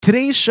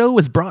Today's show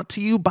is brought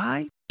to you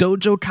by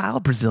Dojo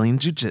Kyle Brazilian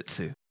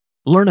Jiu-Jitsu.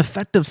 Learn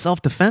effective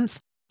self-defense,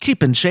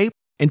 keep in shape,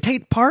 and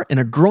take part in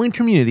a growing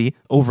community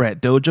over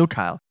at Dojo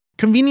Kyle,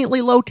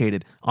 conveniently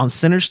located on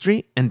Center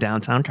Street in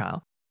downtown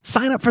Kyle.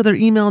 Sign up for their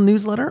email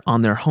newsletter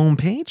on their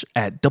homepage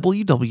at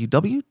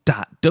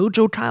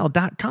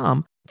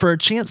www.dojokyle.com for a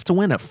chance to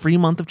win a free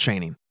month of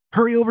training.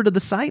 Hurry over to the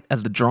site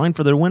as the drawing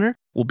for their winner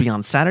will be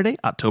on Saturday,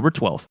 October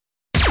 12th.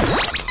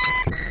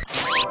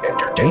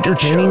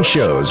 Entertaining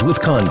shows with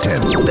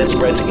content that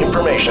spreads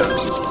information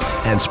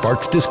and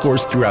sparks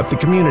discourse throughout the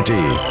community.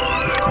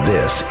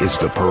 This is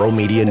the Pearl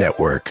Media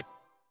Network.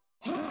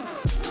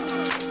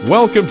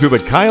 Welcome to the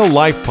Kyle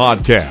Life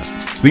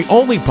Podcast, the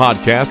only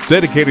podcast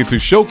dedicated to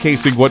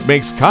showcasing what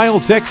makes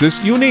Kyle,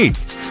 Texas unique.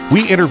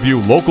 We interview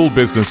local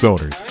business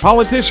owners,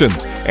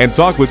 politicians, and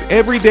talk with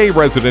everyday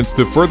residents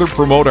to further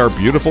promote our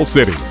beautiful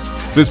city.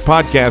 This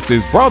podcast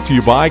is brought to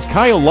you by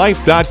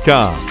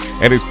KyleLife.com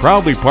and is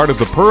proudly part of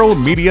the Pearl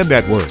Media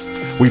Network.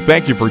 We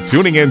thank you for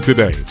tuning in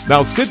today.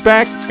 Now sit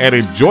back and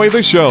enjoy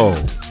the show.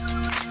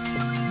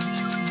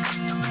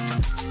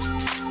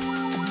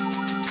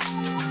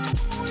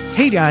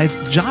 Hey guys,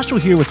 Joshua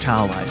here with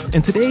Kyle Life,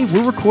 and today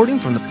we're recording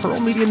from the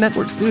Pearl Media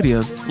Network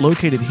studios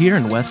located here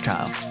in West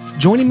Kyle.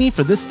 Joining me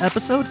for this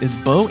episode is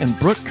Bo and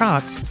Brooke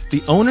Cox,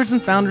 the owners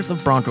and founders of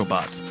Bronko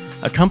Bots,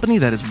 a company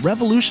that is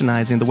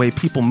revolutionizing the way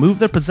people move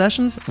their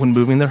possessions when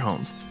moving their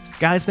homes.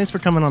 Guys, thanks for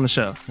coming on the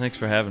show. Thanks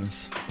for having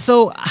us.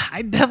 So,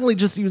 I definitely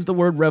just used the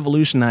word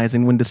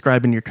revolutionizing when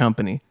describing your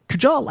company.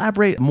 Could y'all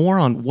elaborate more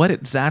on what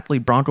exactly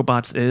Bronko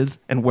Bots is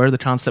and where the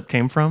concept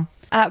came from?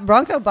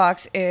 Bronko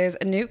Box is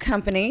a new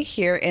company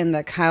here in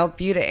the Kyle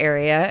Buda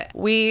area.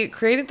 We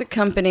created the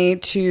company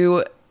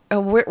to...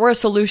 we're a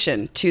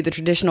solution to the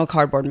traditional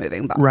cardboard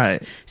moving box.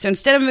 Right. So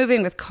instead of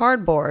moving with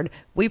cardboard,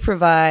 we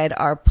provide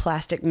our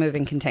plastic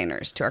moving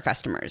containers to our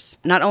customers.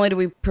 Not only do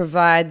we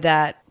provide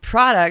that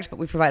product, but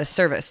we provide a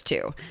service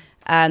too,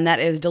 and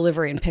that is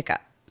delivery and pickup.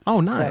 Oh,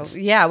 nice. So,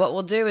 yeah, what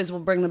we'll do is we'll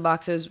bring the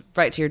boxes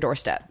right to your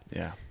doorstep.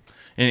 Yeah.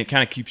 And it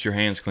kind of keeps your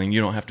hands clean. You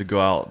don't have to go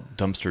out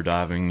dumpster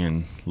diving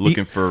and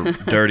looking for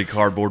dirty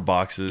cardboard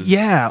boxes.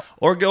 Yeah.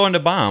 Or going to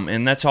buy them.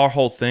 And that's our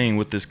whole thing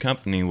with this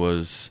company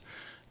was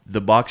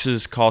the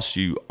boxes cost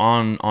you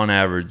on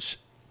average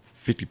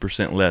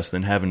 50% less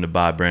than having to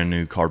buy brand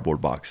new cardboard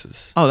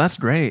boxes. Oh, that's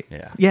great.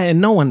 Yeah. Yeah, and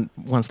no one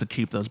wants to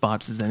keep those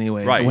boxes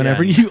anyway. Right. So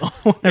whenever yeah. you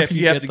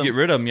you have to get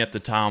rid of them, you have to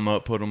tie them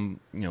up, put them,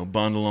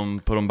 bundle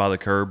them, put them by the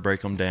curb,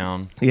 break them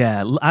down.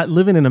 Yeah,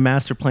 living in a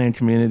master plan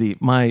community,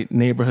 my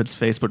neighborhood's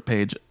Facebook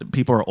page,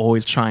 people are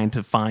always trying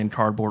to find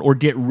cardboard or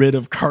get rid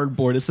of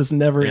cardboard. It's this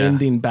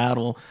never-ending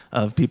battle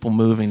of people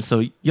moving.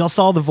 So y'all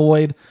saw the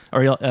void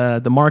or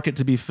the market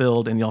to be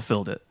filled, and y'all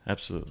filled it.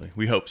 Absolutely,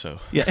 we hope so.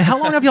 Yeah. And how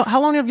long have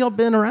y'all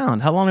been around?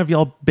 How long have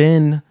y'all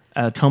been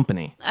a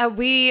company?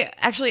 We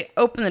actually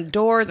opened the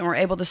doors and were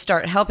able to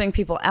start helping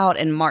people out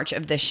in March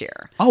of this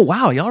year. Oh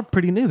wow, y'all are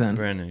pretty new then.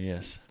 Brand new,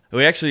 yes.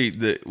 We actually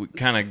we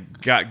kind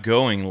of got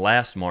going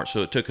last March,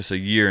 so it took us a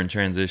year in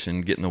transition,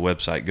 getting the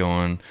website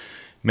going,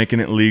 making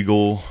it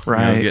legal,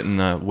 right? Getting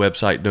the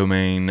website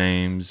domain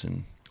names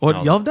and.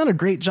 Well, y'all have done a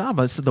great job.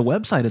 I said the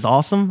website is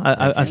awesome.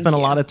 I spent a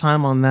lot of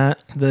time on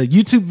that. The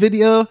YouTube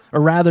video, or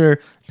rather,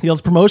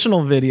 y'all's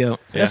promotional video,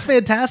 that's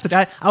fantastic.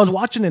 I was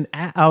watching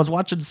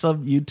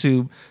some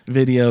YouTube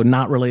video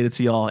not related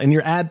to y'all, and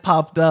your ad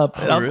popped up.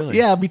 Oh, really?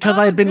 Yeah, because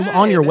I had been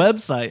on your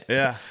website.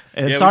 Yeah.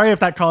 And sorry if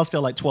that cost you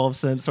like 12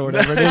 cents or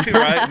whatever it is.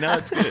 Right? No,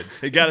 it's good.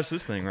 It got us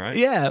this thing, right?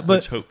 Yeah,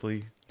 but which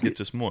hopefully gets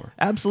us more.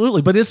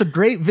 Absolutely, but it's a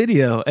great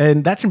video,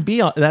 and that can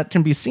be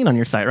seen on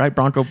your site, right?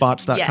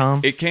 BronkoBots.com.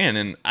 Yes. It can,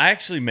 and I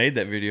actually made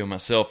that video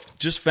myself.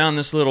 Just found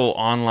this little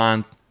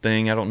online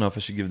thing. I don't know if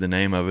I should give the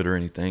name of it or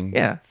anything.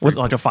 Yeah, was it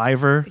like a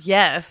Fiverr?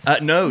 Yes.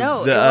 No,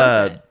 it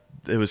wasn't.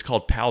 It was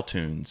called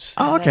Powtoons.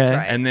 Oh, okay. That's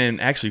right. And then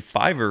actually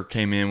Fiverr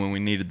came in when we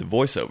needed the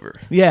voiceover.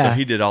 Yeah. So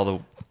he did all the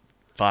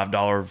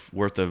 $5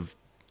 worth of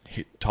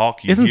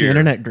talk you Isn't hear. the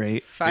internet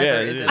great?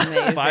 Fiverr is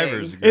amazing.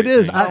 Fiverr's a great It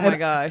is. thing. Oh my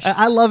gosh.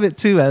 I love it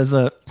too. As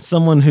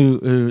someone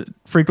who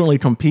frequently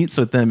competes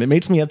with them, it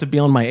makes me have to be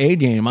on my A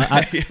game.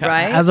 Right?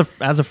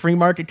 As a free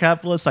market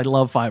capitalist, I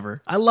love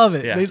Fiverr. I love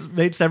it. Yeah. It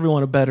makes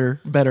everyone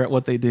better at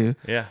what they do.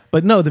 Yeah.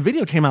 But no, the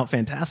video came out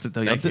fantastic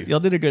though. Thank you. Y'all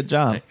did a good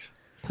job. Thanks.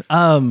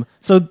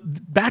 So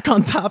back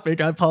on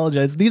topic, I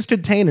apologize. These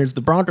containers,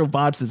 the Bronko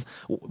boxes,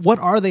 what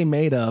are they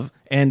made of?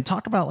 And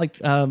talk about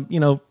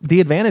the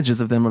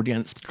advantages of them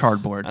against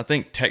cardboard. I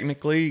think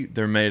technically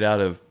they're made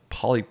out of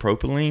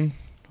polypropylene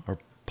or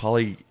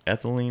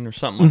polyethylene or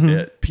something like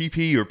that.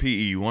 PP or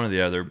PE, one or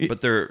the other.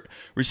 But they're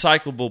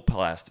recyclable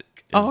plastic.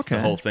 Is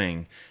the whole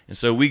thing. And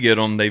so we get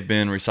them, they've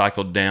been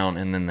recycled down,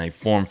 and then they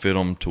form fit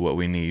them to what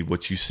we need.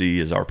 What you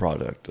see is our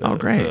product. Oh,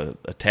 great.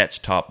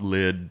 Attached top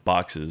lid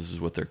boxes is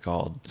what they're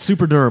called.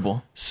 Super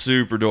durable.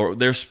 Super durable.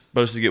 They're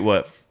supposed to get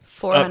what?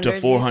 400 up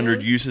to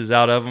 400 uses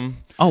out of them.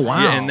 Oh,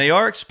 wow. Yeah, and they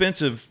are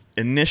expensive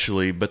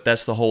initially, but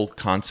that's the whole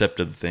concept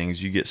of the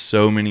things. You get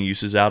so many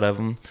uses out of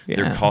them,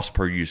 their cost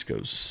per use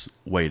goes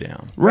way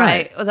down.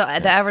 Right. Well, the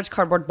average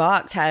cardboard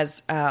box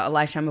has a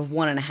lifetime of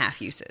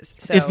 1.5 uses.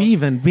 So, if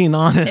even, being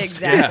honest.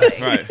 Exactly.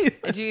 Yeah, right.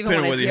 Do you even Depending on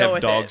want whether to you deal have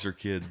with dogs it? or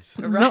kids.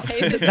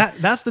 Right.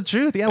 That's the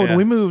truth. Yeah, when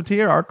we moved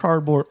here, our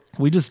cardboard,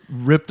 we just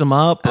ripped them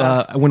up.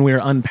 When we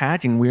were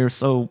unpacking, we were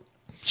so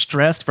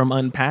stressed from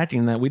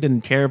unpacking that we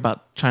didn't care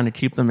about trying to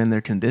keep them in their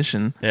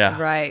condition. Yeah.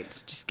 Right.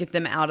 Just get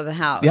them out of the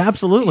house. Yeah,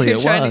 absolutely. You're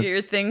trying was. to get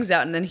your things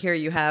out, and then here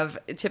you have,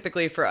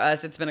 typically for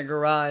us, it's been a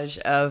garage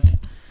of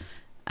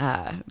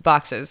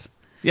boxes.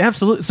 Yeah,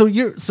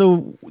 absolutely.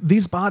 So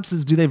these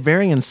boxes, do they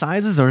vary in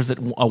sizes, or is it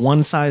a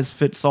one size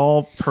fits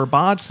all per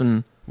box?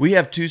 And We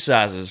have two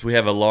sizes. We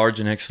have a large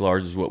and extra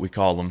large is what we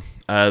call them.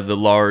 The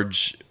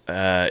large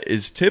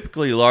is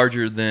typically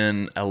larger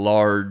than a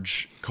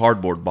large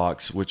cardboard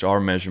box, which our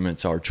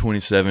measurements are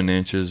 27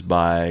 inches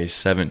by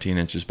 17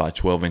 inches by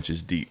 12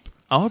 inches deep.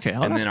 oh, okay,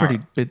 that's pretty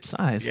big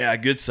size. Yeah,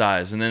 good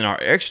size. And then our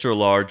extra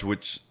large,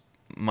 which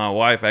my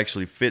wife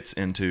actually fits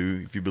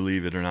into, if you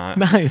believe it or not,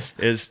 Nice.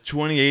 is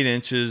 28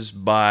 inches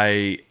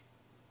by,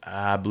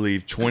 I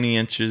believe, 20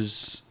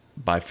 inches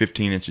by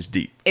 15 inches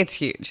deep. It's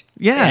huge.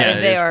 Yeah. And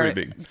it they is are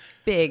pretty big.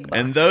 big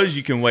boxes. And those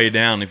you can weigh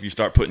down if you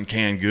start putting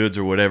canned goods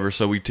or whatever.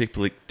 So we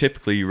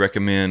typically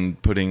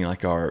recommend putting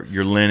like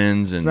your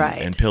linens and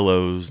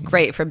pillows. And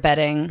great for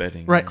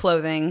bedding. Right.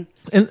 Clothing.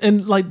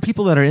 And like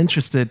people that are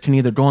interested can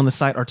either go on the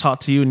site or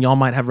talk to you, and y'all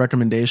might have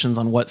recommendations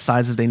on what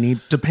sizes they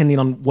need depending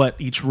on what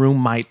each room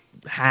might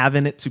have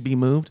in it to be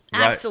moved.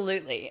 Right.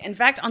 Absolutely. In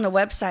fact, on the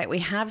website, we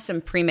have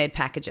some pre-made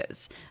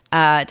packages.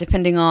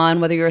 Depending on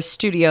whether you're a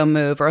studio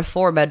move or a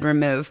 4-bedroom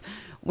move,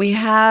 we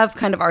have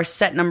kind of our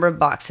set number of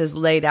boxes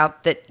laid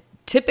out that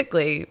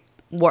typically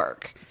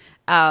work.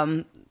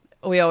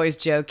 We always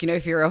joke,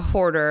 if you're a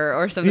hoarder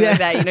or something like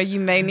that, you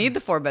may need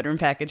the 4-bedroom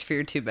package for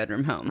your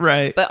 2-bedroom home.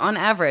 Right. But on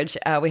average,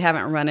 we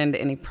haven't run into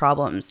any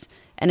problems.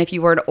 And if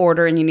you were to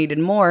order and you needed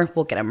more,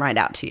 we'll get them right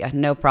out to you.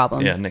 No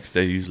problem. Yeah, next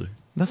day usually.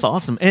 That's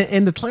awesome.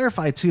 And to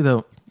clarify too,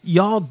 though,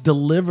 y'all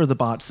deliver the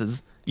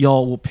boxes,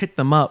 y'all will pick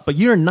them up, but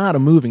you're not a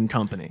moving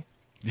company.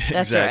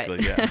 That's exactly,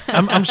 right. Yeah.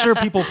 I'm sure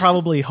people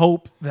probably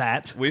hope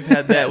that. We've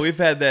had that. We've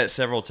had that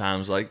several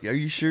times. Like, are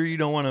you sure you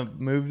don't want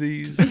to move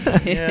these?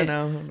 Yeah,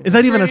 no. Is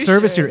that even a Pretty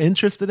service sure. you're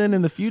interested in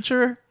the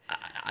future?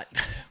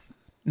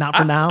 Not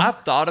for now.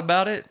 I've thought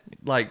about it.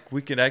 Like,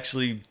 we could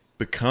actually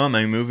become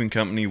a moving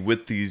company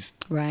with these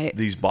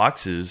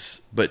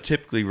boxes, but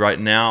typically right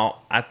now,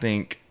 I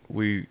think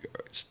we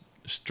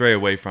stray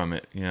away from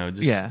it.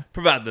 Just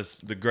provide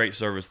the great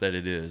service that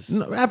it is.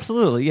 No,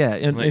 absolutely, yeah.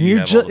 And Let you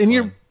have all the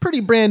you're fun. pretty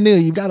brand new.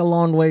 You've got a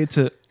long way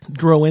to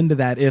grow into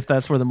that if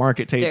that's where the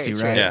market takes Very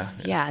you, true. right?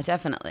 Yeah,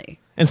 definitely.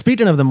 And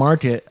speaking of the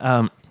market,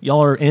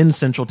 y'all are in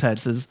Central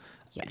Texas.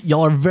 Yes.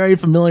 Y'all are very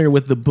familiar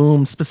with the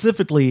boom,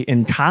 specifically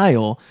in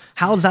Kyle.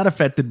 How's that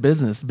affected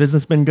business?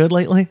 Business been good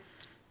lately?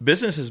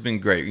 Business has been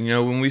great.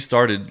 When we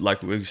started,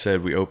 like we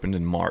said, we opened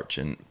in March,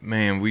 and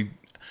man,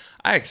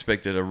 I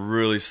expected a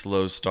really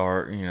slow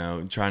start,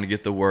 trying to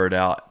get the word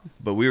out,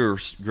 but we were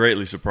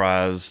greatly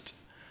surprised.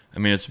 I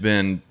mean, it's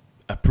been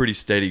a pretty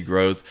steady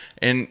growth,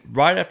 and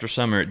right after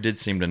summer, it did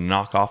seem to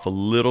knock off a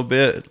little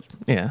bit.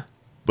 Yeah.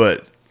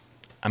 But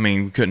I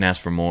mean, we couldn't ask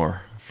for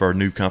more for a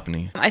new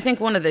company. I think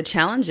one of the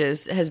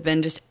challenges has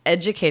been just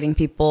educating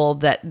people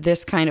that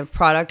this kind of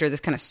product or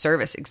this kind of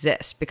service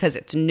exists because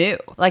it's new.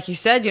 Like you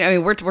said,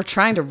 we're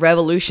trying to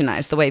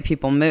revolutionize the way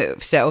people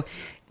move. So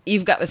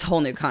you've got this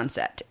whole new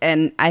concept.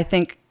 And I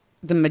think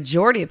the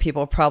majority of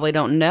people probably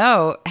don't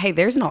know, hey,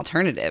 there's an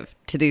alternative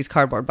to these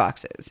cardboard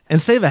boxes. And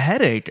save a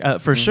headache,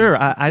 for sure.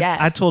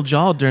 I told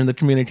y'all during the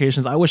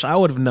communications, I wish I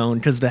would have known,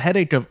 because the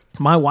headache of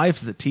my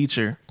wife is a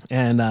teacher,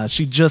 and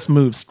she just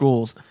moved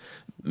schools.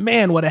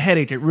 Man, what a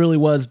headache it really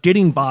was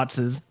getting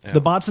boxes. Yeah.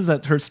 The boxes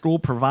that her school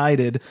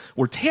provided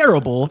were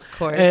terrible. Of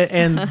course.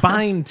 And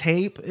buying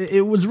tape,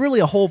 it was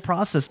really a whole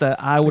process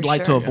that I would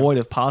like to avoid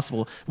if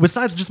possible.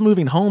 Besides just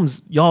moving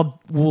homes, y'all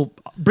will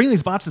bring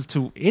these boxes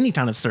to any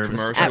kind of service.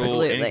 Commercial,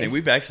 absolutely. Anything.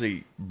 We've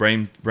actually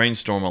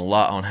brainstormed a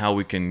lot on how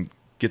we can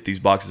get these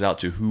boxes out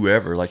to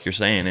whoever, like you're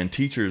saying. And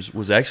teachers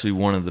was actually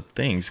one of the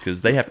things,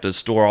 because they have to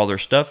store all their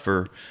stuff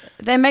for...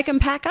 They make them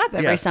pack up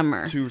every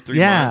summer. 2 or 3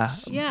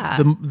 months. Yeah.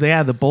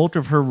 The bulk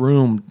of her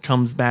room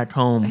comes back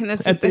home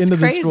at the end of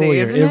the school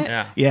year. Isn't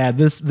it? Yeah,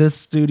 this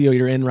studio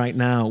you're in right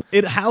now,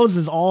 it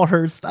houses all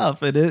her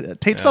stuff.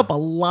 It takes up a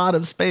lot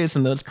of space,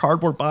 and those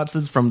cardboard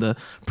boxes, from the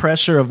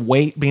pressure of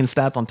weight being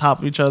stacked on top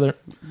of each other.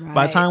 Right.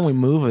 By the time we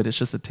move it, it's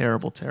just a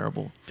terrible,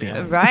 terrible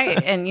feeling.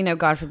 Right. And,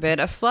 God forbid,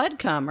 a flood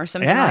come or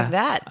something like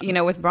that.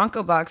 With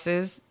Bronko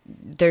boxes,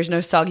 there's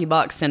no soggy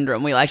box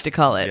syndrome, we like to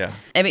call it. Yeah.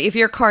 I mean, if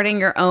you're carting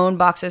your own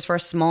boxes for a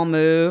small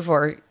move,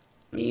 or,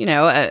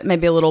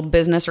 maybe a little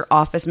business or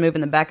office move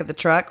in the back of the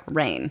truck,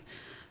 rain.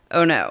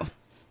 Oh, no.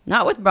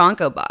 Not with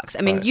Bronko box.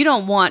 I mean, you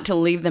don't want to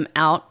leave them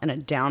out in a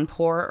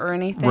downpour or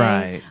anything.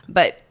 Right.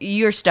 But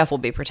your stuff will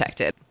be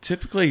protected.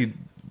 Typically,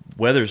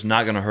 weather's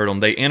not going to hurt them.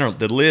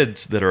 The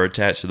lids that are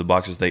attached to the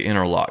boxes, they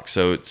interlock.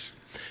 So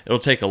it'll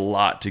take a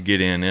lot to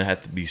get in. It'll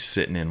have to be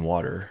sitting in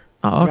water.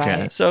 Oh,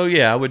 okay. Right. So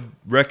yeah, I would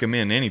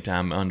recommend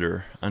anytime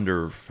under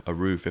a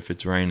roof if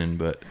it's raining,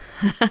 but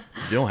you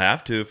don't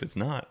have to if it's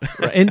not.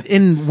 Right.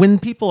 And when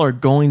people are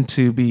going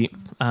to be,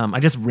 I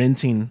guess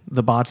renting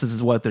the boxes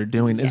is what they're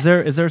doing. Yes.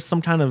 Is there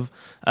some kind of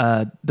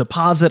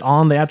deposit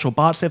on the actual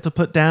box they have to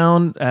put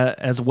down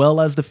as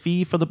well as the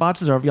fee for the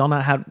boxes, or have y'all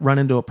not run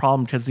into a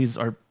problem because these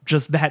are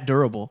just that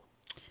durable?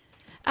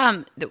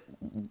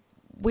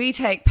 We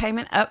take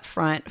payment up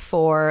front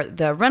for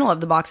the rental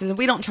of the boxes, and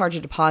we don't charge a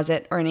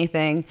deposit or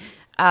anything.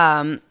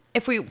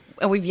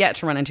 We've yet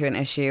to run into an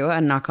issue,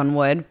 and knock on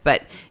wood,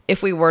 but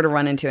if we were to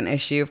run into an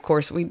issue, of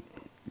course, we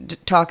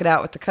talk it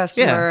out with the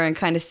customer and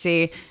kind of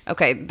see,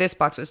 okay, this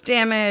box was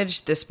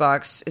damaged, this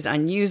box is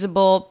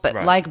unusable, but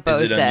like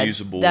Bo said,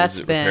 that's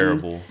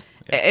been,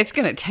 it's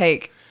going to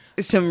take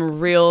some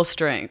real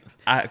strength.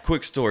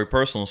 Quick story,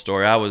 personal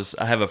story.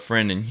 I have a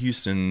friend in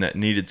Houston that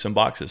needed some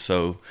boxes,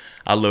 so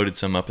I loaded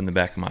some up in the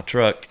back of my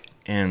truck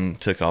and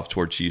took off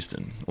towards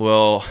Houston.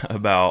 Well,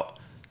 about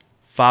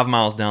 5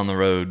 miles down the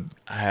road,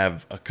 I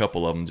have a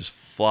couple of them just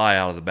fly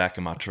out of the back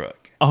of my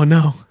truck. Oh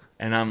no!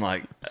 And I'm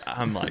like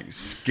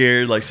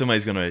scared, like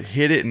somebody's gonna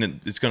hit it and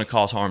it's gonna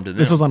cause harm to them.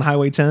 This was on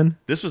Highway 10.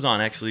 This was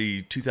on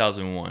actually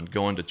 2001,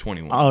 going to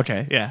 21. Oh,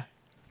 okay, yeah.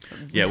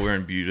 Yeah, we're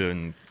in Buda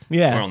and.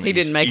 Yeah, we're on the he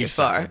didn't make it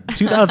far.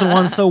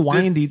 2001 so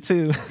windy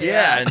too.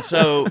 Yeah, and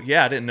so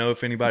I didn't know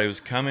if anybody was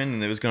coming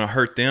and it was going to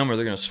hurt them or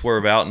they're going to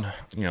swerve out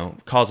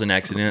and cause an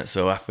accident.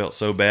 So I felt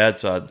so bad,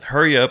 so I'd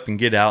hurry up and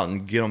get out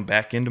and get them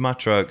back into my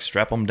truck,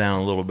 strap them down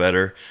a little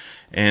better,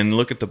 and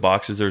look at the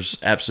boxes. There's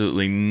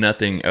absolutely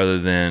nothing other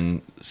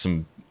than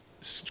some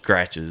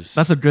scratches.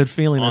 That's a good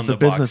feeling as a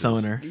business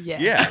boxes. owner.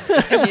 Yes.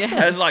 Yeah.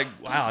 Yes. I was like,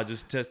 wow, I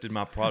just tested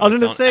my product I was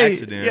going on to say,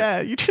 accident.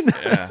 yeah, you can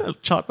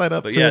chalk that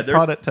up But to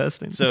product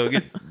testing. So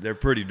they're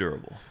pretty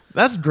durable.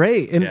 That's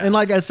great. And, Yeah. and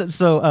like I said,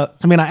 so, I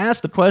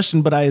asked the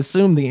question, but I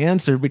assumed the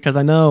answer because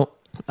I know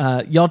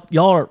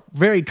y'all are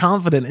very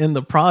confident in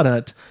the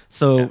product.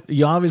 So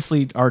you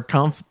obviously are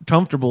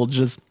comfortable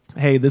just,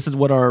 hey, this is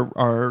what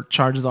our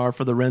charges are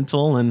for the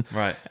rental, and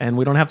Right. and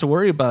we don't have to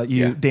worry about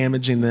you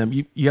damaging them.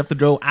 You have to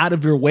go out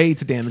of your way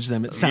to damage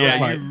them. It sounds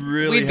like you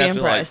really We'd be have to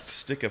impressed.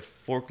 stick a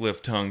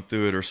forklift tongue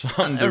through it or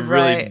something to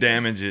Right. really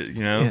damage it,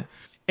 Yeah.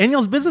 And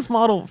y'all's business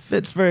model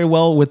fits very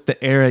well with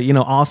the area.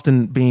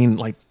 Austin being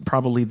like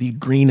probably the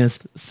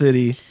greenest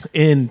city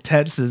in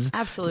Texas.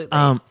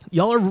 Absolutely.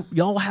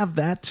 Y'all have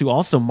that to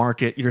also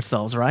market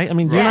yourselves, right? I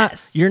mean,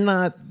 Yes. you're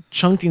not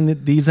chunking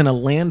these in a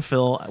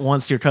landfill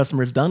once your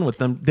customer's done with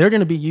them. They're going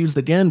to be used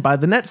again by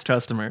the next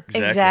customer.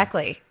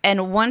 Exactly.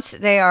 And once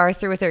they are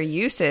through with their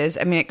uses,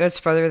 it goes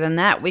further than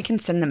that. We can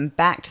send them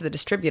back to the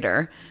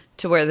distributor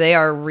to where they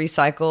are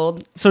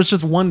recycled. So it's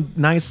just one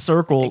nice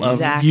circle of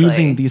Exactly.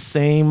 using the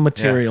same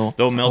material. Yeah.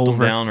 They'll melt them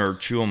over. down or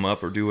chew them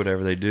up or do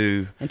whatever they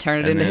do. And turn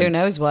it into who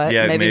knows what.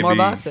 Yeah, Maybe more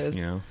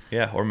boxes.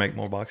 Or make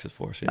more boxes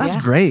for us. Yeah. That's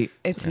Yeah. great.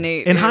 It's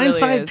neat. In It really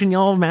hindsight, is. can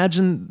y'all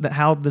imagine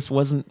how this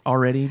wasn't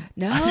already?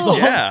 No.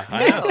 Yeah,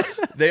 I know.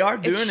 They are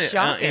doing It's it in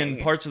shocking.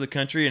 parts of the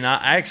country, and I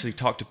actually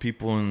talked to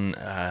people in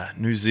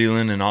New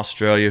Zealand and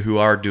Australia who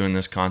are doing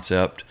this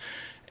concept.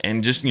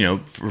 And just,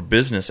 for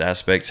business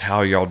aspects, how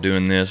are y'all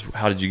doing this?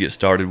 How did you get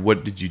started?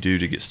 What did you do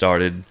to get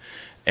started?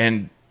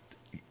 And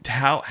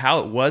how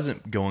it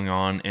wasn't going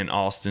on in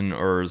Austin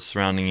or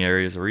surrounding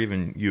areas or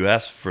even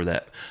U.S. for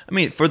that.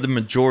 For the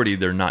majority,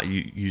 they're not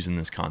using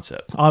this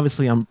concept.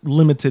 Obviously, I'm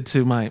limited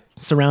to my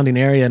surrounding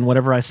area and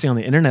whatever I see on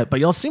the internet, but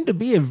y'all seem to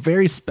be a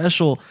very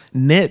special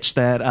niche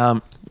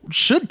that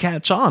should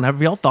catch on.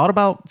 Have y'all thought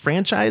about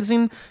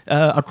franchising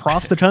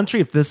across the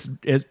country if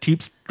it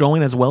keeps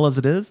going as well as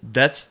it is?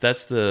 That's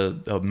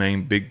the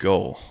main big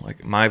goal.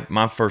 Like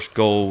my first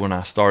goal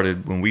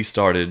when we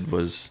started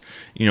was,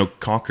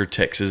 conquer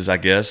Texas, I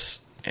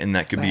guess, and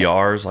that could be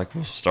ours. Like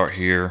we'll start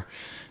here,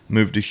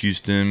 move to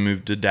Houston,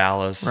 move to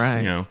Dallas,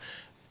 right.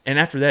 And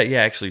after that,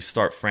 actually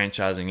start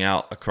franchising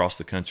out across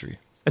the country.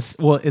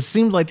 It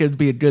seems like it'd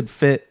be a good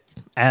fit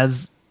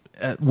as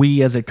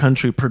we as a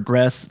country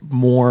progress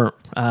more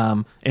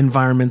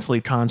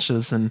environmentally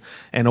conscious and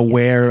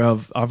aware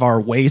of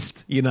our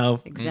waste.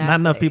 Not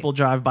enough people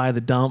drive by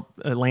the dump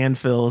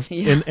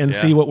landfills and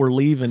see what we're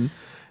leaving.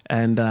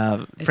 And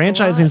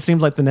franchising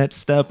seems like the next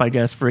step, I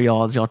guess, for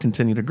y'all as y'all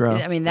continue to grow.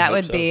 That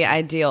would be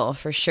ideal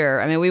for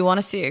sure. We want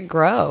to see it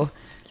grow.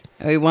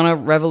 We want to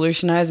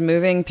revolutionize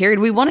moving, period.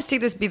 We want to see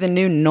this be the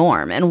new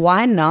norm. And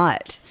why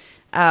not?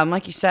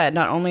 Like you said,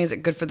 not only is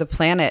it good for the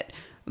planet,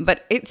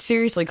 but it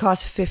seriously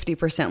costs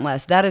 50%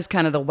 less. That is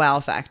kind of the wow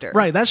factor.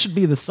 Right. That should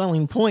be the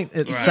selling point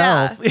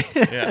itself.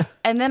 Yeah.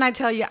 And then I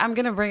tell you, I'm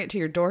going to bring it to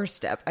your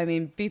doorstep.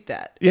 Beat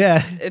that.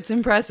 Yeah. It's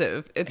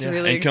impressive. It's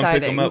really and come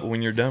exciting. pick them up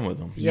when you're done with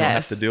them. You don't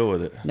have to deal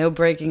with it. No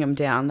breaking them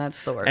down.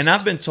 That's the worst. And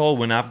I've been told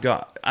when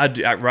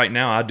right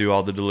now I do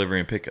all the delivery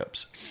and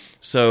pickups.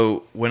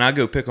 So when I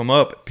go pick them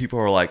up, people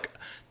are like,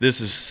 this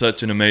is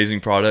such an amazing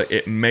product.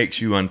 It makes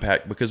you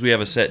unpack because we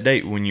have a set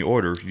date when you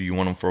order. You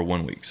want them for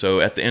 1 week. So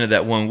at the end of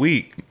that 1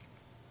 week,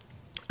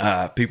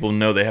 people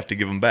know they have to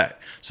give them back.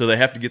 So they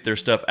have to get their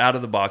stuff out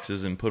of the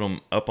boxes and put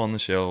them up on the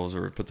shelves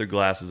or put their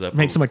glasses up.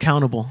 Makes them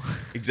accountable.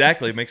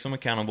 Exactly. It makes them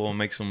accountable and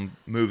makes them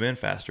move in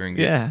faster and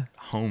get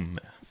home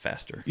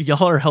faster.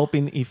 Y'all are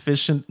helping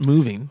efficient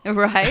moving.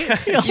 Right?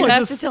 You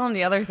have to tell them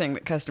the other thing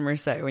that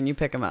customers say when you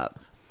pick them up.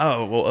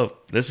 Oh, well,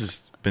 this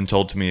has been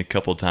told to me a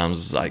couple of times.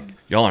 It's like,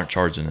 y'all aren't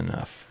charging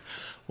enough.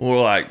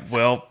 We're like,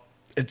 well,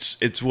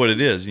 it's what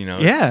it is, you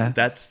know.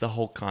 That's the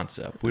whole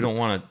concept. We don't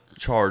want to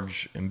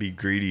charge and be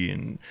greedy,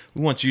 and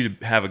we want you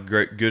to have a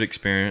good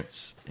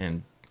experience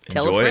and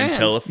enjoy it and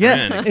tell a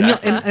friend. Yeah,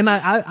 exactly. and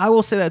I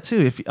will say that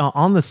too. If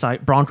on the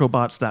site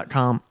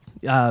broncobots.com,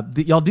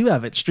 y'all do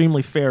have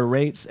extremely fair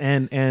rates,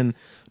 and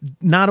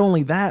not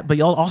only that, but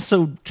y'all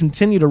also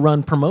continue to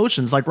run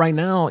promotions. Like right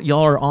now,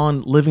 y'all are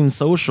on Living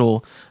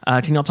Social.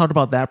 Can y'all talk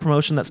about that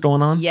promotion that's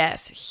going on?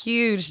 Yes,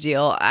 huge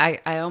deal. I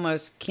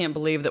almost can't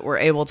believe that we're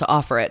able to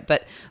offer it.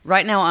 But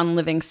right now on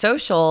Living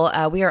Social,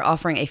 we are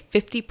offering a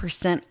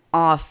 50%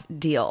 off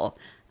deal.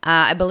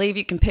 I believe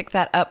you can pick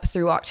that up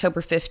through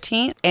October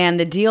 15th, and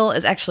the deal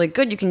is actually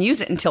good. You can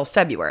use it until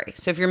February.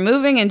 So if you're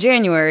moving in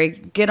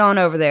January, get on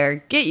over there,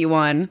 get you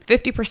one.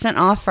 50%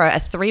 off for a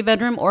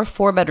 3-bedroom or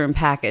 4-bedroom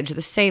package.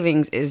 The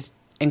savings is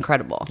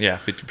incredible. Yeah,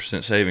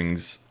 50%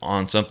 savings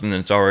on something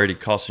that's already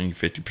costing you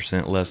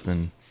 50% less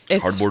than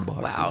cardboard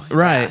boxes. Wow.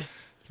 Right.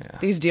 Yeah.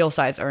 These deal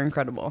sites are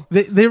incredible.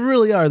 They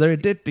really are. They're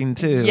addicting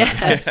too.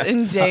 Yes,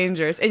 and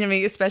dangerous. And I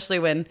mean, especially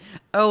when,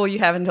 you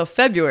have until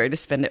February to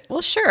spend it.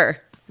 Well,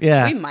 sure.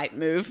 Yeah. We might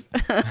move.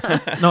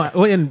 No,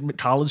 and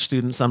college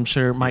students, I'm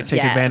sure, might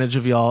take advantage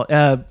of y'all.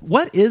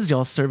 What is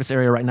y'all's service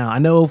area right now? I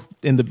know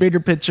in the bigger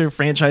picture,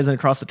 franchising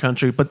across the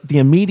country, but the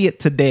immediate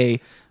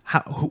today,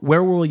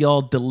 where will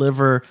y'all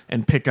deliver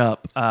and pick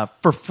up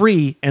for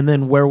free, and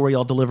then where will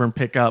y'all deliver and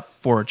pick up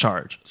for a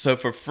charge? So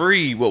for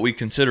free, what we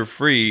consider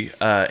free,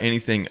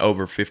 anything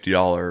over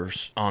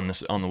 $50 on the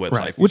website,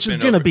 right. Which is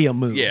going to be a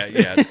move. Yeah,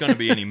 it's going to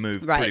be any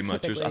move Right, pretty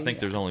much. I think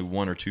there's only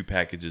 1 or 2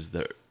 packages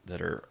that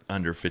are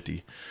under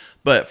 50.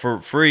 But for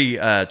free,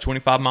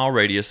 25-mile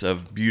radius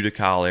of Butte,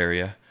 Kyle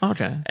area.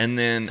 Okay. And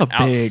then it's a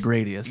big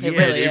radius. It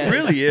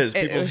really is.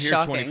 It People hear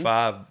shocking.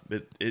 25,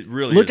 but it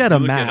really Look is. at a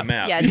map.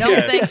 Yeah,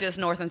 don't think just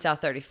north and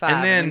south 35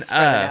 and then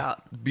spread it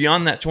out.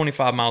 Beyond that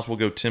 25 miles, we'll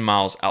go 10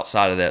 miles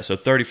outside of that. So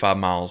 35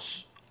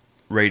 miles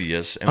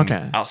radius. And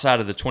outside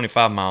of the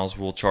 25 miles,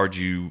 we'll charge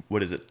you,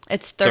 what is it?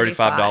 It's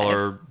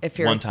 $35 if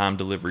you're one-time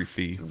delivery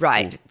fee.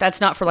 Right. That's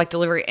not for like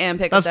delivery and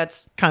pickup.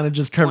 That's kind of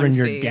just covering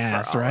your fee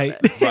gas, for all right? of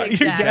it. Right.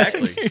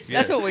 Exactly. Yes.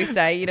 That's what we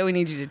say. We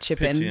need you to chip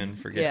Pitch in. in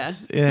for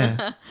gas.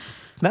 Yeah.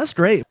 That's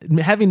great.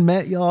 Having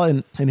met y'all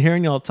and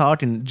hearing y'all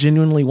talk and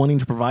genuinely wanting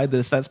to provide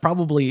this, that's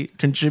probably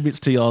contributes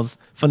to y'all's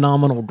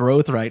phenomenal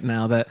growth right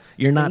now, that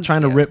you're not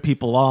trying to rip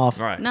people off.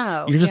 Right.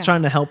 No. You're just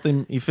trying to help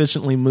them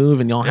efficiently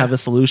move, and y'all have a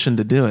solution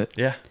to do it.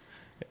 Yeah.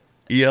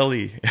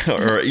 ELE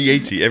or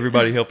EHE.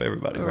 Everybody help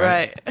everybody.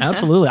 Right.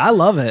 Absolutely. I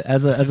love it.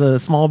 As a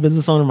small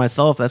business owner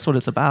myself, that's what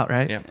it's about,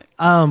 right?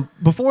 Yeah.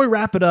 Before we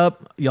wrap it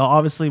up, y'all,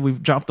 obviously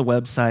we've dropped the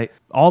website.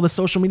 All the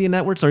social media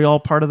networks, are y'all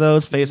part of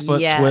those?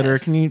 Facebook, Yes. Twitter.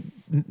 Can you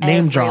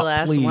name drop, Every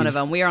last please? one of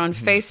them. We are on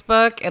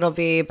Facebook. It'll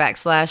be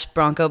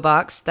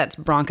 /BroncoBox. That's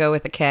Bronco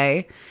with a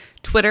K.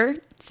 Twitter,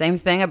 same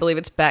thing. I believe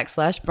it's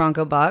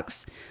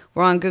 /BroncoBox.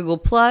 We're on Google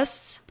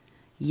Plus.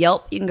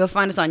 Yelp. You can go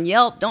find us on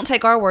Yelp. Don't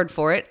take our word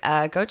for it.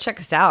 Go check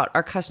us out.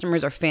 Our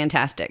customers are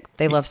fantastic.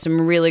 They love some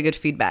really good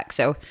feedback.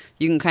 So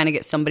you can kind of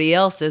get somebody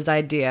else's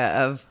idea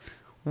of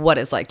what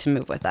it's like to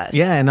move with us.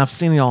 Yeah, and I've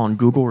seen y'all on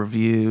Google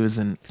reviews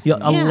and a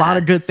lot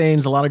of good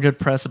things, a lot of good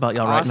press about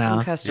y'all right now.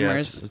 Awesome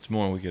customers. Yeah, it's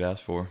more than we could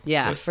ask for.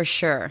 Yeah, But for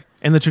sure.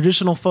 And the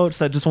traditional folks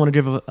that just want to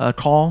give a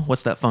call,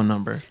 what's that phone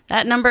number?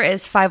 That number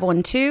is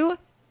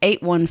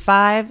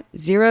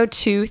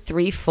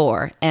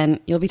 512-815-0234. And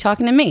you'll be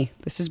talking to me.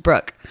 This is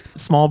Brooke.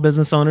 Small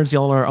business owners,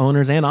 y'all are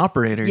owners and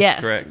operators.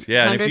 Yes. Correct.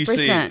 Yeah, 100%. and if you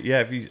see,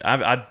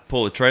 I'd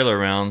pull a trailer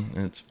around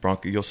and it's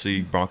Bronco. You'll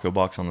see Bronco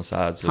Box on the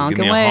side. So Honk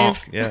give me and a wave.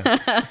 honk. Yeah,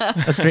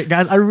 That's great.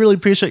 Guys, I really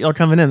appreciate y'all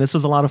coming in. This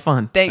was a lot of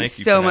fun. Thanks Thank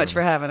you so for much having for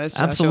us. having us,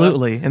 Joshua.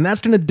 Absolutely. And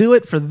that's going to do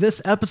it for this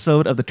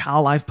episode of the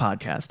Kyle Life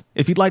Podcast.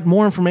 If you'd like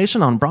more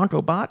information on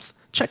Bronco Bots,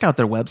 check out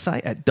their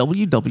website at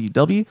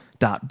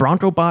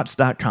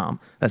www.broncobots.com.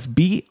 That's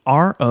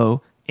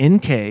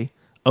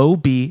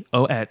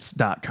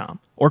BRONKOBOX.com.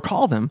 Or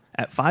call them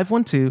at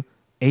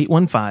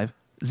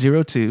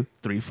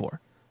 512-815-0234.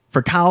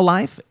 For Kyle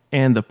Life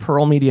and the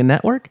Pearl Media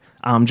Network,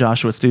 I'm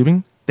Joshua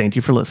Stubing. Thank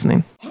you for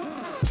listening.